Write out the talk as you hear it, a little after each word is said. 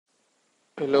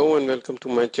Hello and welcome to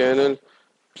my channel.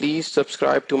 Please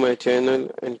subscribe to my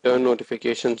channel and turn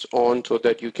notifications on so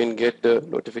that you can get the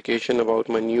notification about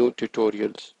my new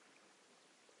tutorials.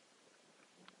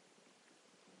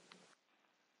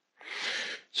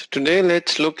 So today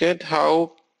let's look at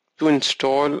how to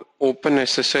install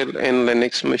OpenSSL in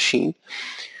Linux machine.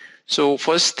 So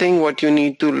first thing what you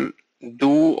need to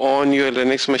do on your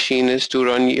Linux machine is to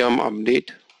run yum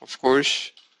update, of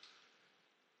course,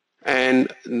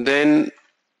 and then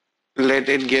let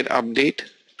it get update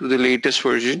to the latest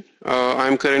version.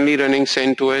 I'm currently running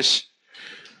CentOS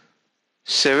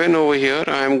 7 over here.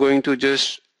 I'm going to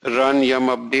just run yum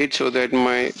update so that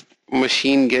my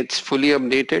machine gets fully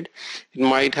updated. It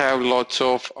might have lots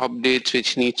of updates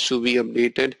which needs to be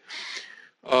updated.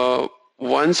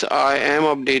 Once I am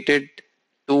updated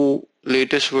to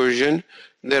latest version,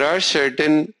 there are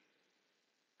certain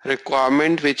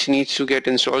requirement which needs to get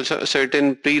installed,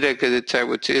 certain prerequisites, I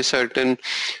would say, certain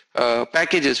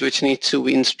packages which needs to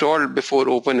be installed before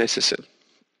OpenSSL,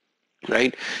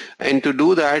 right? And to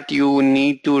do that, you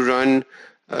need to run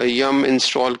yum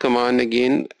install command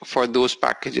again for those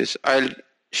packages. I'll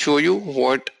show you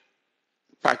what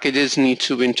packages needs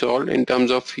to be installed in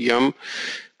terms of yum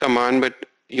command, but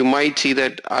you might see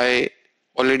that I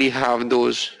already have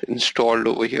those installed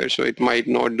over here, so it might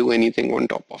not do anything on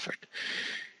top of it.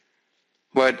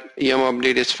 But yum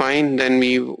update is fine. Then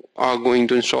we are going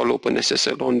to install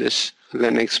OpenSSL on this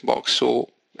Linux box. So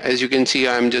as you can see,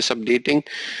 I'm just updating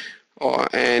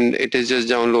and it is just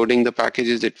downloading the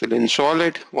packages. It will install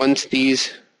it. Once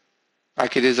these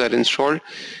packages are installed,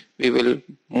 we will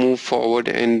move forward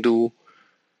and do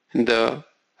the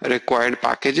required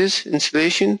packages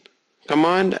installation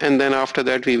command, and then after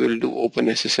that we will do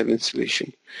OpenSSL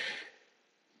installation.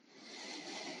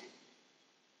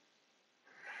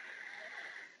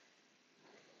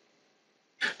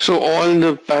 So all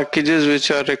the packages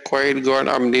which are required got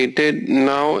updated.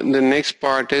 Now the next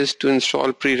part is to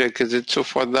install prerequisites. So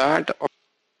for that,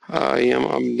 yum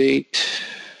update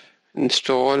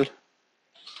install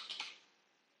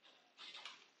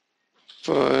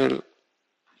for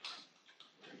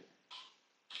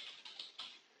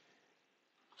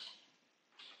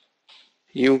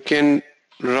you can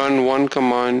run one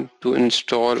command to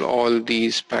install all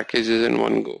these packages in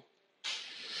one go.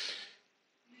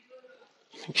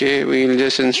 Okay, we'll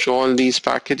just install these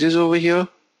packages over here.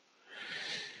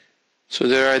 So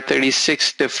there are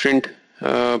 36 different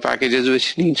packages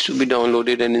which needs to be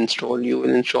downloaded and installed. You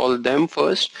will install them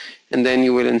first and then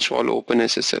you will install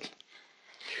OpenSSL.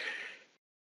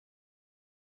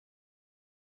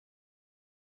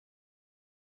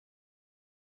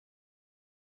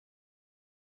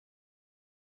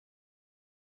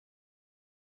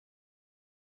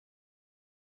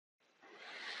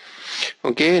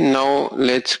 Okay, now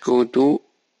let's go to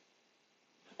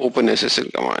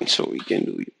OpenSSL command. So we can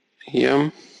do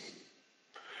yum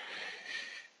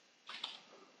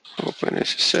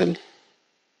OpenSSL.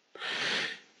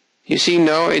 You see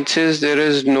now it says there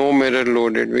is no mirror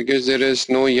loaded because there is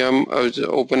no yum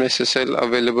OpenSSL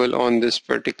available on this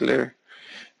particular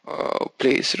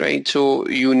place, right? So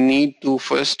you need to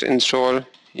first install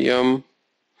yum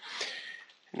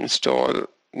install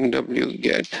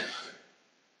wget.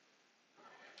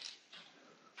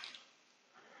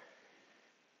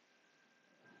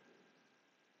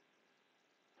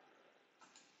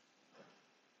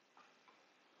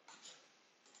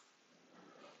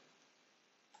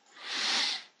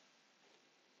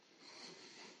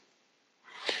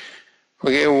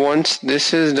 Okay, once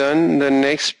this is done, the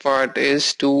next part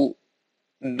is to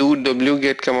do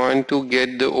wget command to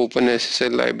get the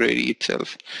OpenSSL library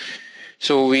itself.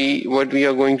 So what we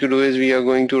are going to do is we are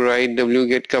going to write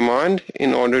wget command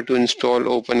in order to install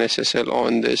OpenSSL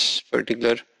on this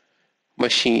particular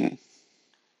machine.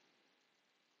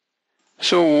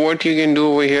 So what you can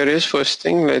do over here is, first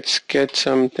thing, let's get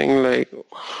something like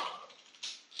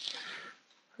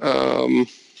open.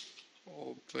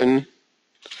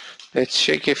 Let's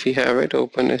check if we have it,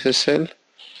 OpenSSL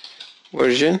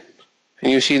version.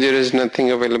 And you see there is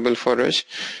nothing available for us.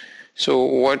 So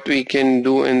what we can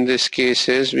do in this case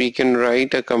is we can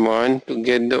write a command to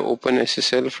get the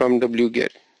OpenSSL from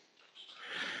wget.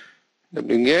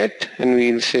 Wget, and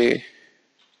we'll say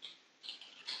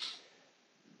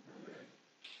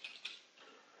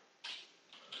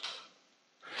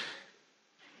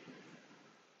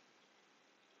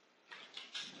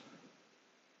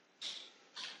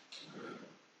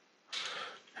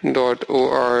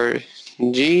 .org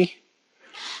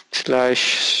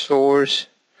 /source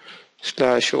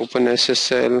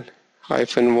 /OpenSSL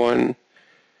 -1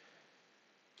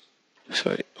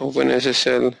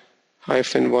 OpenSSL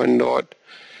 -1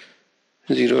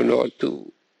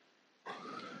 0.2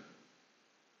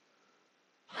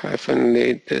 hyphen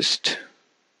latest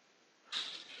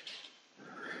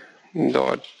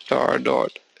dot tar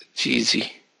dot gz.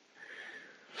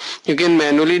 You can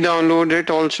manually download it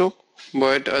also,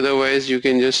 but otherwise you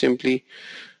can just simply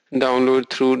download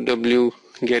through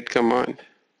wget command.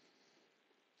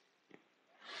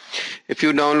 If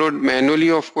you download manually,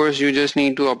 of course, you just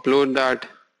need to upload that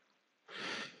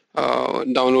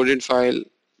downloaded file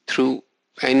through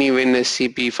any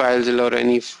WinSCP, FileZilla, or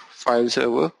any file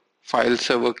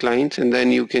server clients, and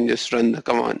then you can just run the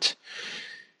commands.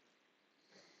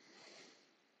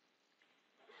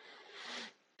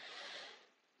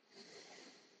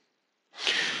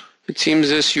 It seems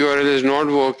this URL is not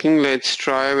working. Let's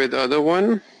try with other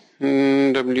one.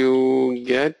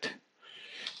 wget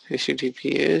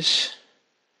https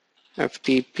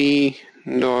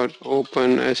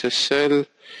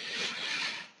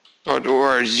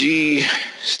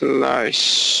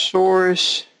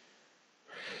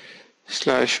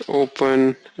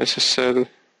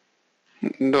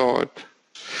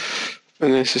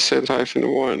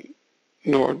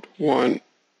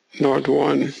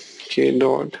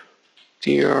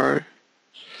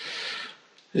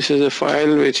This is a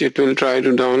file which it will try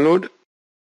to download.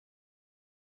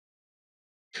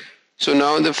 So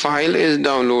now the file is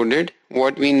downloaded.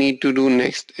 What we need to do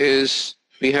next is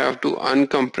we have to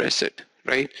uncompress it,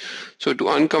 right? So to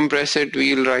uncompress it,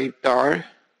 we'll write tar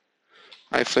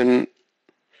 -xzvf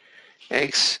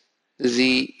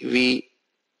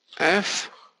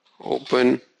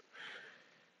open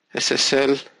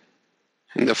SSL,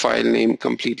 and the file name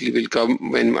completely will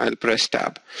come when I'll press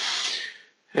tab.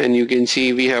 And you can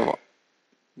see we have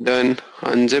done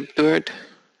unzip to it,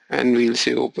 and we'll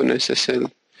say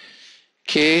OpenSSL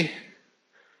K.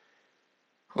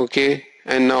 Okay,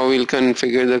 and now we'll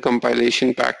configure the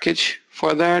compilation package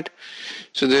for that.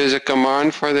 So there is a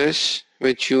command for this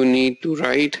which you need to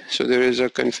write. So there is a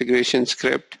configuration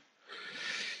script,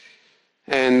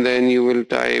 and then you will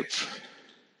type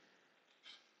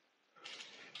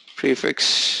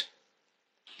prefix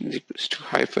equals to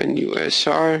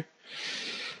 -usr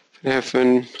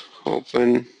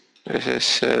 -open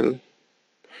SSL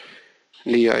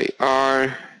dir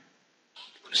equals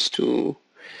to,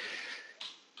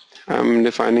 I'm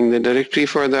defining the directory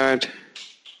for that.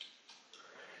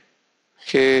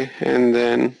 Okay, and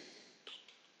then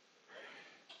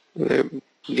lib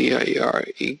dir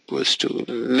equals to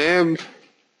lib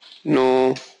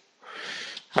no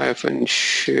hyphen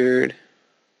shared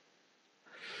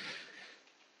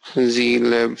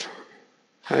zlib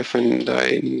hyphen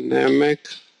dynamic.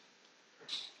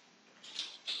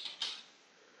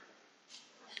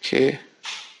 Okay,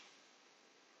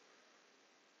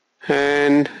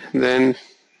 and then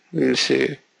we'll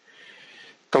say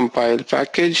compile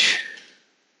package.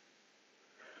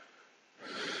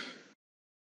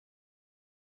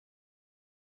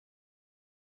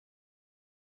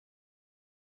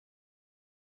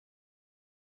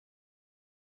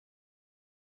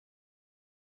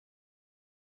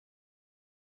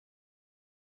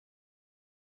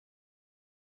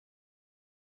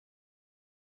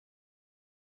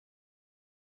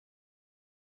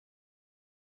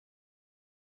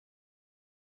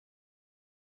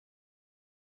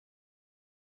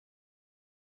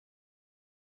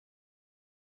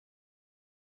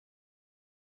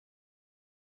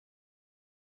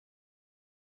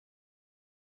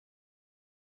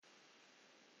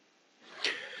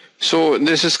 So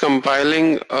this is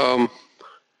compiling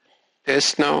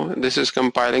test now. This is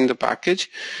compiling the package.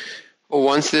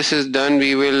 Once this is done,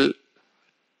 we will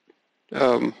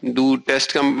do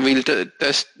test. We'll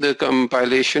test the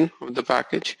compilation of the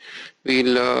package.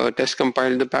 We'll test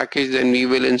compile the package. Then we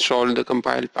will install the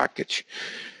compiled package.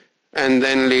 And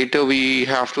then later we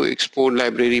have to export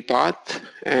library path,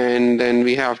 and then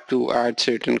we have to add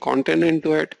certain content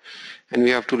into it, and we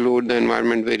have to load the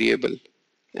environment variable.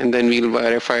 And then we'll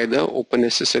verify the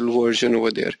OpenSSL version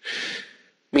over there.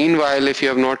 Meanwhile, if you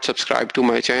have not subscribed to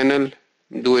my channel,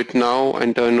 do it now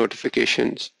and turn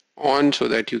notifications on so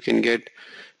that you can get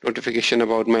notification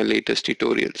about my latest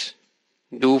tutorials.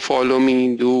 Do follow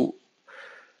me, do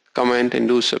comment, and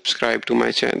do subscribe to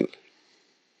my channel.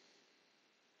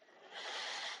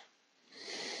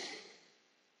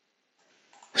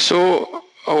 So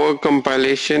our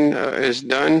compilation is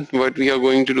done. What we are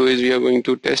going to do is we are going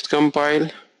to test compile.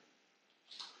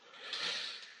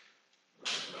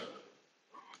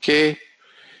 Okay,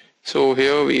 so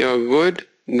here we are good.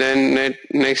 Then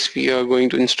next we are going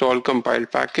to install compiled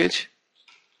package.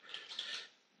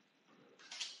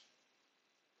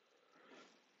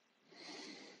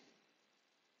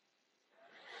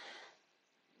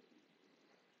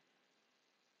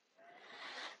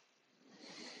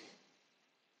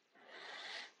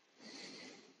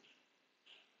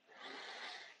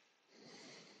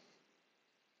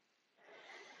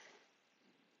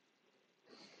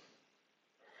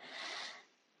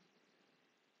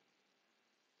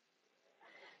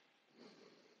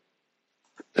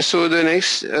 So the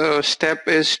next step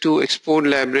is to export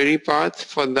library path.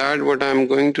 For that, what I'm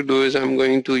going to do is I'm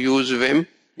going to use Vim.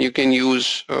 You can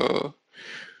use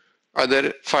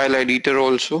other file editor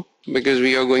also, because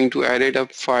we are going to edit a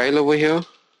file over here.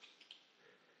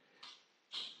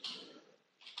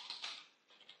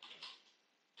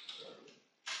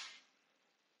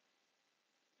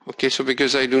 Okay, so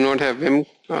because I do not have Vim,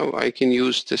 I can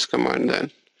use this command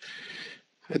then.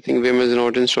 I think Vim is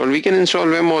not installed. We can install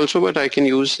Vim also, but I can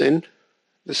use then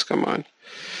this command.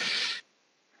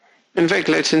 In fact,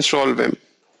 let's install Vim.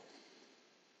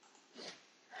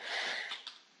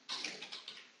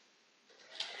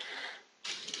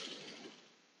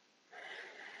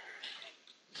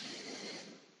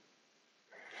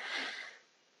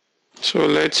 So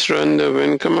let's run the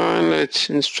Vim command. Let's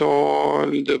install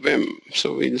the Vim.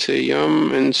 So we'll say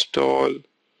yum install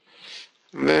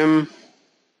Vim,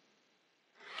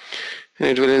 and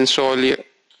it will install the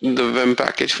Vim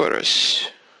package for us.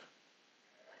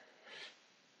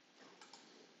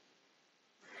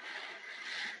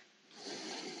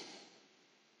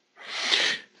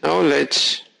 Now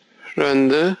let's run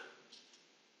the,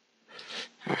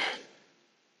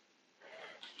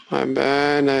 my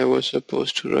bad, I was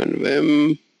supposed to run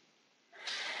Vim.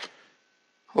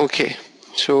 Okay,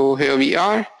 so here we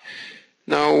are.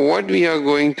 Now what we are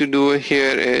going to do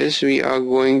here is we are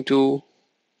going to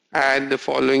add the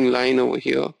following line over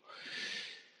here.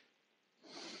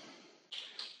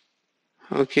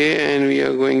 Okay, and we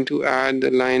are going to add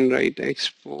the line right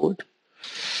export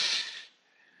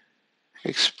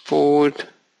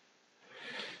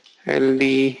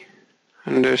ld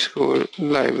underscore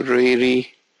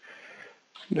library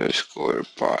underscore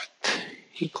path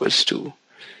equals to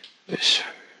this.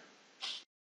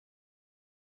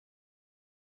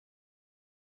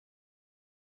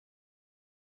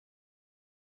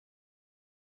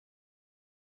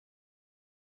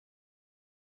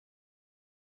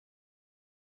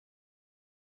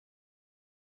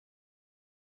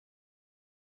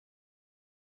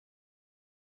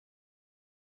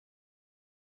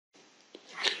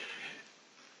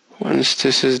 Once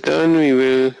this is done, we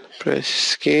will press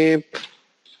escape.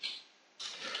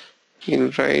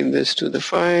 We'll write this to the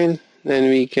file, then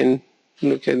we can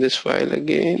look at this file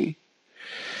again.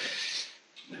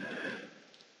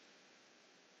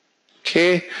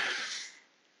 Okay,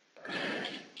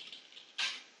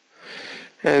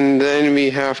 and then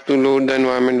we have to load the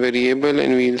environment variable,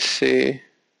 and we'll say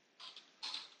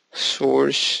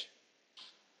source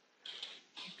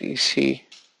pc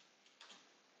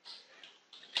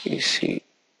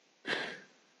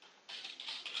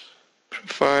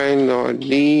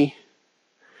profile.d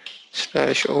 /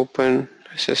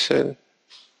 OpenSSL.sh.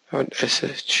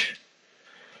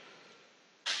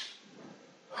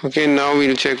 Okay, now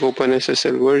we'll check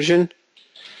OpenSSL version.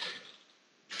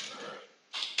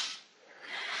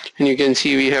 And you can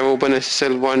see we have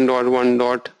OpenSSL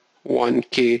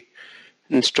 1.1.1k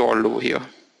installed over here.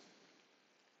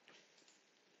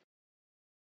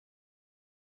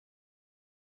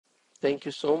 Thank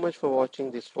you so much for watching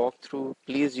this walkthrough.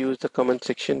 Please use the comment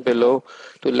section below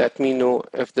to let me know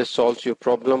if this solves your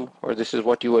problem or this is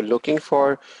what you were looking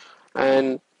for,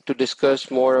 and to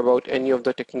discuss more about any of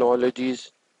the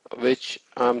technologies which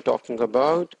I'm talking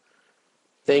about.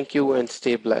 Thank you and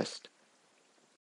stay blessed.